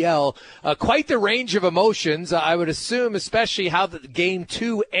CEBL, quite the range of emotions. I would assume, especially how the game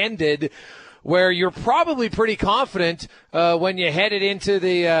 2 ended, where you're probably pretty confident when you headed into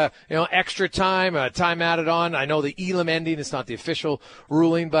the extra time, time added on. I know the Elam ending is not the official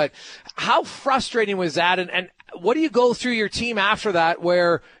ruling, but how frustrating was that? And what do you go through your team after that,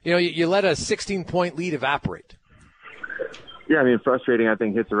 where you let a 16-point lead evaporate? Yeah, I mean, frustrating, I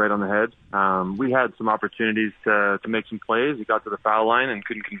think, hits it right on the head. We had some opportunities to make some plays. We got to the foul line and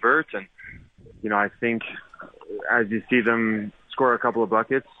couldn't convert. And, I think as you see them score a couple of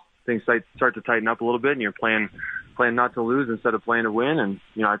buckets, things start to tighten up a little bit, and you're playing not to lose instead of playing to win. And,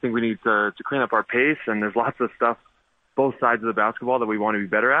 I think we need to clean up our pace, and there's lots of stuff, both sides of the basketball, that we want to be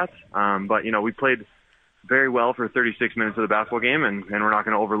better at. But, we played very well for 36 minutes of the basketball game, and we're not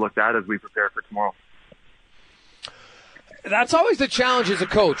going to overlook that as we prepare for tomorrow. That's always the challenge as a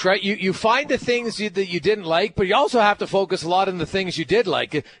coach, right? You find the things that you didn't like, but you also have to focus a lot on the things you did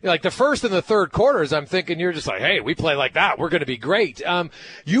like. Like the first and the third quarters, I'm thinking you're just like, hey, we play like that, we're going to be great.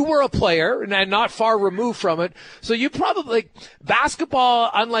 You were a player and not far removed from it, so you probably,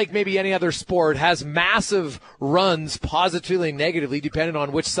 basketball, unlike maybe any other sport, has massive runs, positively and negatively, depending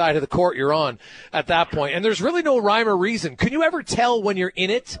on which side of the court you're on at that point. And there's really no rhyme or reason. Can you ever tell when you're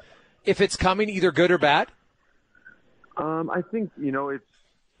in it if it's coming, either good or bad? I think,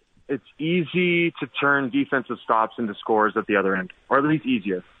 it's easy to turn defensive stops into scores at the other end, or at least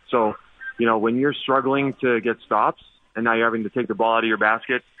easier. So, when you're struggling to get stops and now you're having to take the ball out of your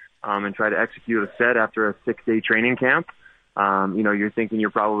basket and try to execute a set after a 6-day training camp, you're thinking you're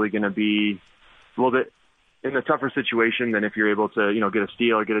probably going to be a little bit in a tougher situation than if you're able to, get a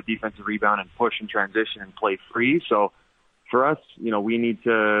steal or get a defensive rebound and push and transition and play free. So, for us, we need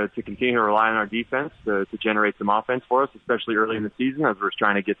to continue to rely on our defense to generate some offense for us, especially early in the season as we're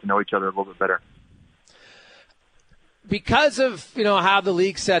trying to get to know each other a little bit better. Because of, how the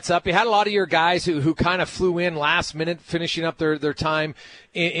league sets up, you had a lot of your guys who kind of flew in last minute, finishing up their time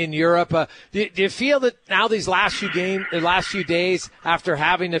in Europe. Do you feel that now these last few days, after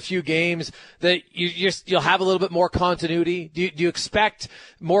having a few games, that you'll have a little bit more continuity? Do you expect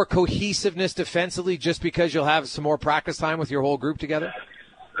more cohesiveness defensively just because you'll have some more practice time with your whole group together?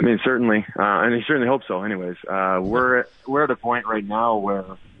 I mean, certainly, and I certainly hope so. Anyways, we're at a point right now where,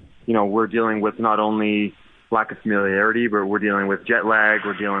 we're dealing with not only lack of familiarity, but we're dealing with jet lag.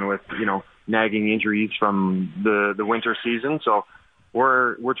 We're dealing with, nagging injuries from the winter season. So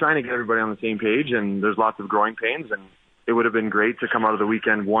we're trying to get everybody on the same page, and there's lots of growing pains, and it would have been great to come out of the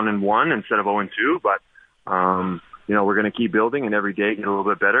weekend 1-1 instead of 0-2, but, we're going to keep building and every day get a little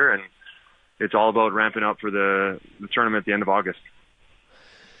bit better, and it's all about ramping up for the tournament at the end of August.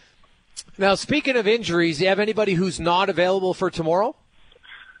 Now, speaking of injuries, do you have anybody who's not available for tomorrow?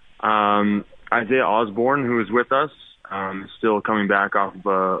 Isaiah Osborne, who is with us, still coming back off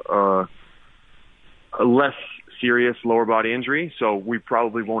of a less serious lower body injury, so we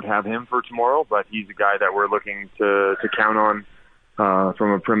probably won't have him for tomorrow, but he's a guy that we're looking to count on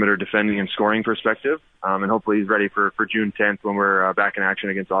from a perimeter defending and scoring perspective, and hopefully he's ready for June 10th when we're back in action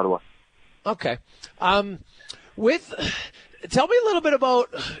against Ottawa. Okay. Tell me a little bit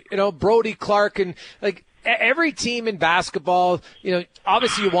about, Brody Clark, and like every team in basketball,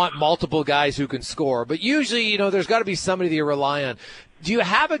 obviously you want multiple guys who can score, but usually, there's got to be somebody that you rely on. Do you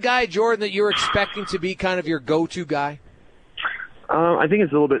have a guy, Jordan, that you're expecting to be kind of your go-to guy? I think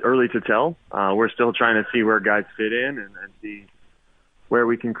it's a little bit early to tell. We're still trying to see where guys fit in and see where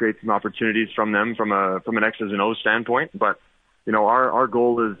we can create some opportunities from them from an X's and O's standpoint. But, our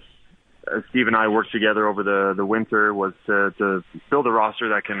goal is, as Steve and I worked together over the winter, was to build a roster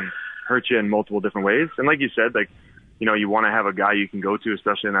that can hurt you in multiple different ways. And like you said, you want to have a guy you can go to,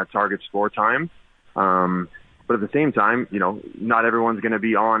 especially in that target score time. But at the same time, not everyone's going to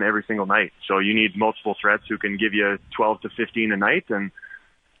be on every single night. So you need multiple threats who can give you 12 to 15 a night. And,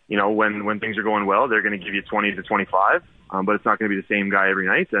 when things are going well, they're going to give you 20 to 25. But it's not going to be the same guy every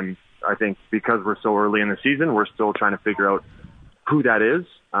night. And I think because we're so early in the season, we're still trying to figure out who that is.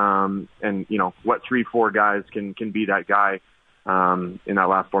 And, what 3-4 guys can be that guy in that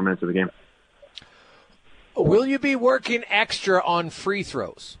last 4 minutes of the game. Will you be working extra on free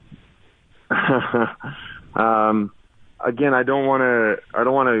throws? Again, I don't want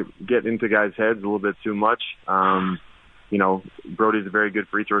to get into guys' heads a little bit too much. Brody's a very good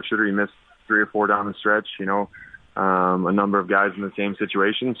free throw shooter. He missed 3 or 4 down the stretch, a number of guys in the same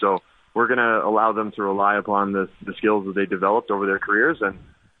situation. So we're going to allow them to rely upon the skills that they developed over their careers. And,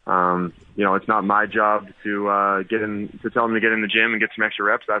 it's not my job to tell them to get in the gym and get some extra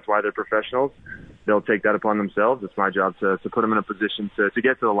reps. That's why they're professionals. They'll take that upon themselves. It's my job to put them in a position to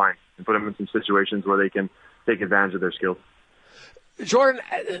get to the line and put them in some situations where they can take advantage of their skills. Jordan,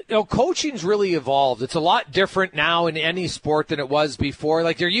 coaching's really evolved. It's a lot different now in any sport than it was before.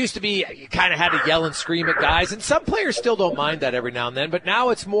 Like there used to be, you kind of had to yell and scream at guys, and some players still don't mind that every now and then. But now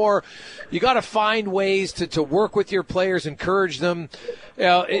it's more, you got to find ways to work with your players, encourage them.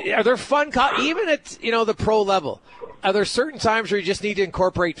 Are there fun, even at the pro level? Are there certain times where you just need to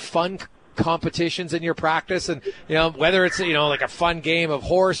incorporate fun competitions in your practice, and whether it's like a fun game of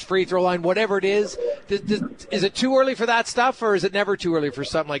horse, free throw line, whatever it is it too early for that stuff, or is it never too early for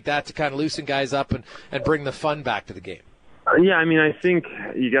something like that to kind of loosen guys up and bring the fun back to the game? I think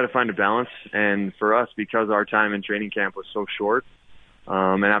you got to find a balance, and for us, because our time in training camp was so short,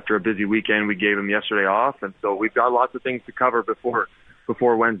 and after a busy weekend, we gave them yesterday off, and so we've got lots of things to cover before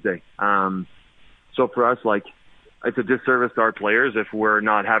Wednesday. So for us, it's a disservice to our players if we're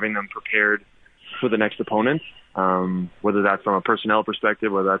not having them prepared for the next opponent, whether that's from a personnel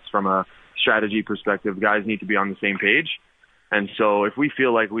perspective, whether that's from a strategy perspective. Guys need to be on the same page. And so if we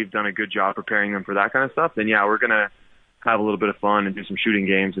feel like we've done a good job preparing them for that kind of stuff, then we're going to have a little bit of fun and do some shooting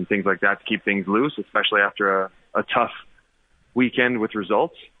games and things like that to keep things loose, especially after a tough weekend with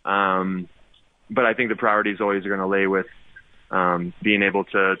results. But I think the priorities always are going to lay with being able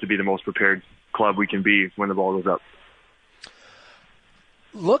to be the most prepared club we can be when the ball goes up.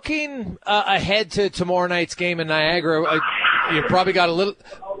 Looking ahead to tomorrow night's game in Niagara, you've probably got a little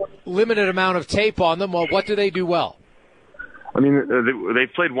limited amount of tape on them. Well, what do they do well?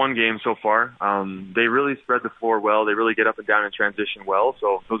 They've played one game so far. They really spread the floor well. They really get up and down in transition well.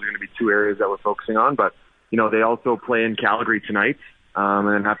 So those are going to be 2 areas that we're focusing on. But, they also play in Calgary tonight and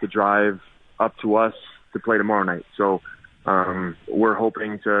then have to drive up to us to play tomorrow night. So we're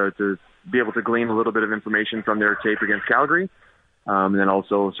hoping to be able to glean a little bit of information from their tape against Calgary, and then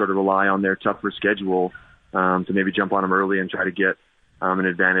also sort of rely on their tougher schedule to maybe jump on them early and try to get an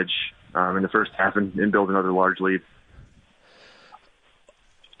advantage in the first half and build another large lead.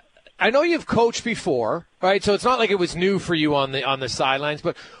 I know you've coached before, right? So it's not like it was new for you on the sidelines,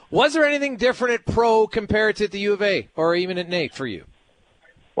 but was there anything different at pro compared to the U of A or even at Nate for you?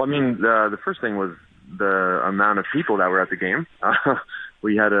 Well, the first thing was the amount of people that were at the game.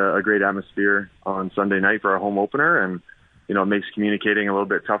 We had a great atmosphere on Sunday night for our home opener, and, it makes communicating a little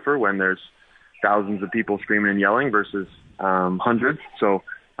bit tougher when there's thousands of people screaming and yelling versus hundreds. So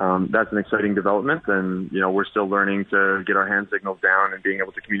that's an exciting development, and, we're still learning to get our hand signals down and being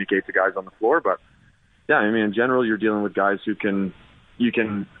able to communicate to guys on the floor. But, in general, you're dealing with guys who they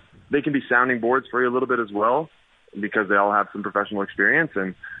can be sounding boards for you a little bit as well because they all have some professional experience,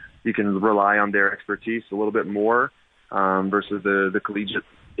 and you can rely on their expertise a little bit more versus the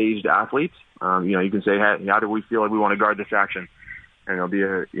collegiate-aged athletes. You can say, hey, how do we feel like we want to guard this action? And it'll be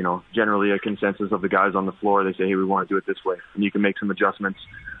generally a consensus of the guys on the floor. They say, hey, we want to do it this way. And you can make some adjustments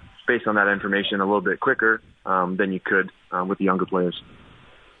based on that information a little bit quicker than you could with the younger players.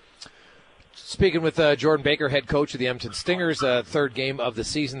 Speaking with Jordan Baker, head coach of the Edmonton Stingers, third game of the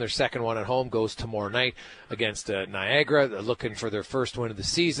season. Their second one at home goes tomorrow night against Niagara. They're looking for their first win of the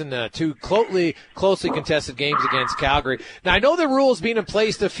season. Two closely contested games against Calgary. Now, I know the rule's been in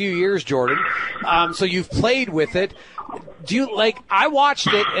place a few years, Jordan, so you've played with it. I watched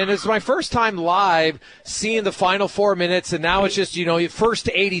it, and it's my first time live seeing the final 4 minutes, and now it's just, first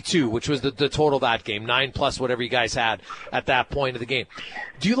to 82, which was the total of that game, 9+ whatever you guys had at that point of the game.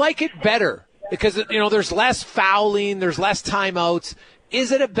 Do you like it better? Because, there's less fouling, there's less timeouts.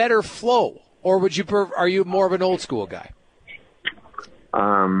 Is it a better flow, or are you more of an old school guy?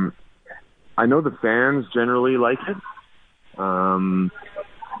 I know the fans generally like it.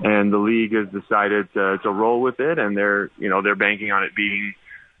 And the league has decided to roll with it, and they're banking on it being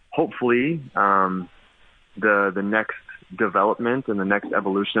hopefully the next development and the next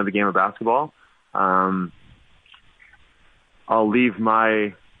evolution of the game of basketball. I'll leave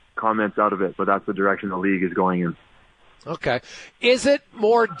my comments out of it, but that's the direction the league is going in. Okay. Is it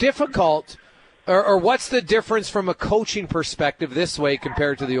more difficult, or what's the difference from a coaching perspective this way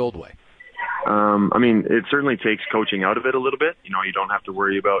compared to the old way? It certainly takes coaching out of it a little bit. You don't have to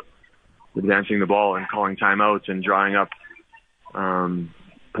worry about advancing the ball and calling timeouts and drawing up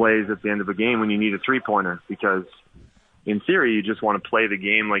plays at the end of a game when you need a three-pointer, because in theory, you just want to play the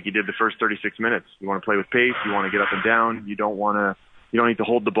game like you did the first 36 minutes. You want to play with pace. You want to get up and down. You don't need to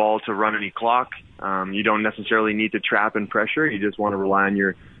hold the ball to run any clock. You don't necessarily need to trap and pressure. You just want to rely on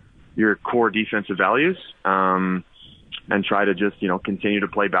your core defensive values. And try to just, continue to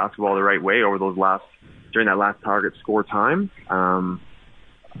play basketball the right way during that last target score time,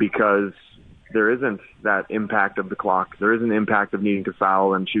 because there isn't that impact of the clock. There isn't the impact of needing to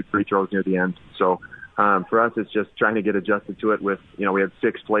foul and shoot free throws near the end. So for us, it's just trying to get adjusted to it with, we had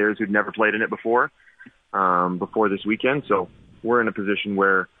 6 players who'd never played in it before this weekend. So we're in a position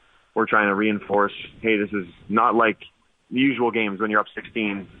where we're trying to reinforce, hey, this is not like the usual games when you're up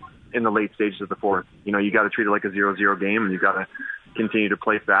 16 in the late stages of the fourth. You got to treat it like a 0-0 game, and you got to continue to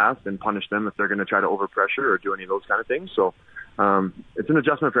play fast and punish them if they're going to try to overpressure or do any of those kind of things. So it's an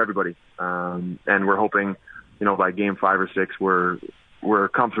adjustment for everybody, and we're hoping, by game 5 or 6, we're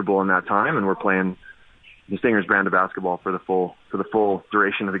comfortable in that time, and we're playing the Stingers brand of basketball for the full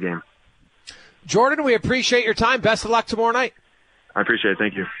duration of the game. Jordan, we appreciate your time. Best of luck tomorrow night. I appreciate it.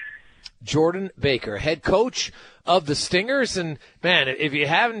 Thank you. Jordan Baker, head coach of the Stingers. And, man, if you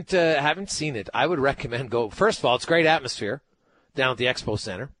haven't seen it, I would recommend go. First of all, it's great atmosphere down at the Expo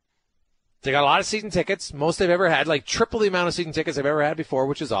Center. They got a lot of season tickets, most they've ever had, like triple the amount of season tickets they've ever had before,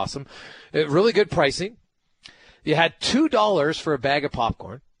 which is awesome. Really good pricing. You had $2 for a bag of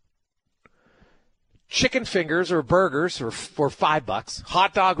popcorn. Chicken fingers or burgers were $5.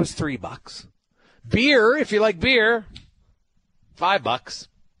 Hot dog was $3. Beer, if you like beer, $5.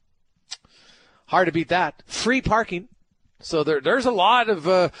 Hard to beat that. Free parking. So there's a lot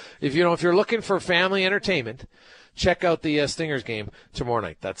of, if you're looking for family entertainment, check out the Stingers game tomorrow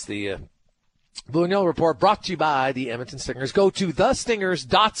night. That's the Blue and Yellow Report, brought to you by the Edmonton Stingers. Go to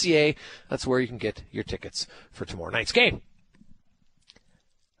thestingers.ca. That's where you can get your tickets for tomorrow night's game.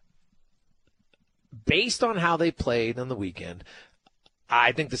 Based on how they played on the weekend,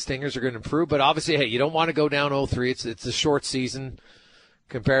 I think the Stingers are going to improve. But obviously, hey, you don't want to go down 0-3. It's a short season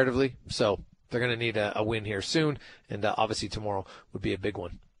comparatively, so they're going to need a win here soon, and obviously tomorrow would be a big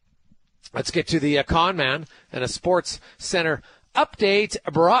one. Let's get to the Con Man and a Sports Center update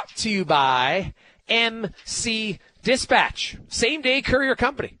brought to you by MC Dispatch. Same-day courier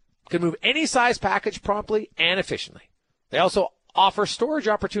company. Can move any size package promptly and efficiently. They also offer storage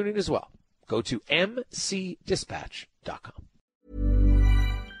opportunity as well. Go to mcdispatch.com.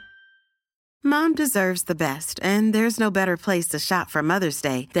 Mom deserves the best, and there's no better place to shop for Mother's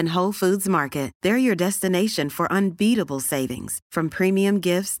Day than Whole Foods Market. They're your destination for unbeatable savings, from premium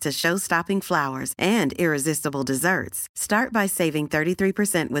gifts to show-stopping flowers and irresistible desserts. Start by saving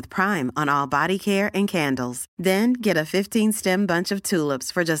 33% with Prime on all body care and candles. Then get a 15-stem bunch of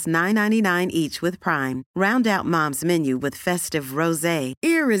tulips for just $9.99 each with Prime. Round out Mom's menu with festive rosé,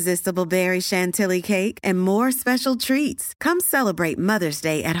 irresistible berry chantilly cake, and more special treats. Come celebrate Mother's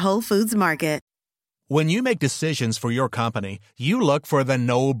Day at Whole Foods Market. When you make decisions for your company, you look for the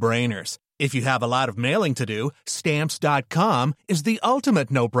no-brainers. If you have a lot of mailing to do, Stamps.com is the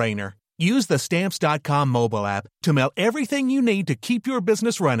ultimate no-brainer. Use the Stamps.com mobile app to mail everything you need to keep your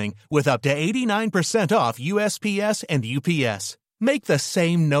business running with up to 89% off USPS and UPS. Make the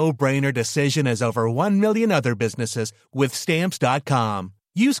same no-brainer decision as over 1 million other businesses with Stamps.com.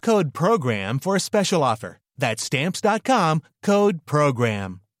 Use code PROGRAM for a special offer. That's Stamps.com, code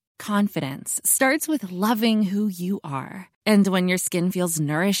PROGRAM. Confidence starts with loving who you are. And when your skin feels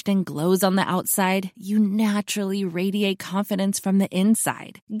nourished and glows on the outside, you naturally radiate confidence from the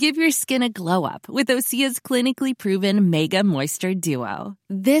inside. Give your skin a glow up with Osea's clinically proven Mega Moisture Duo.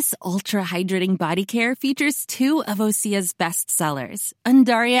 This ultra-hydrating body care features 2 of Osea's best sellers,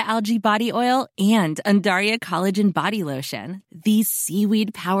 Undaria Algae Body Oil and Undaria Collagen Body Lotion. These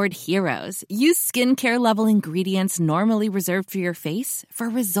seaweed-powered heroes use skincare-level ingredients normally reserved for your face for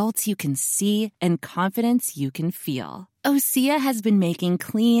results you can see and confidence you can feel. Osea has been making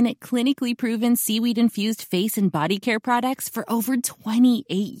clean, clinically proven seaweed-infused face and body care products for over 28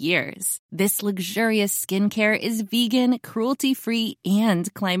 years. This luxurious skincare is vegan, cruelty-free,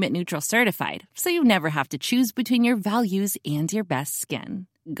 and climate-neutral certified, so you never have to choose between your values and your best skin.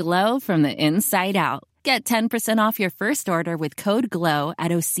 Glow from the inside out. Get 10% off your first order with code GLOW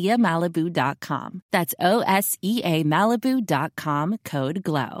at OseaMalibu.com. That's OSEA Malibu.com, code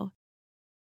GLOW.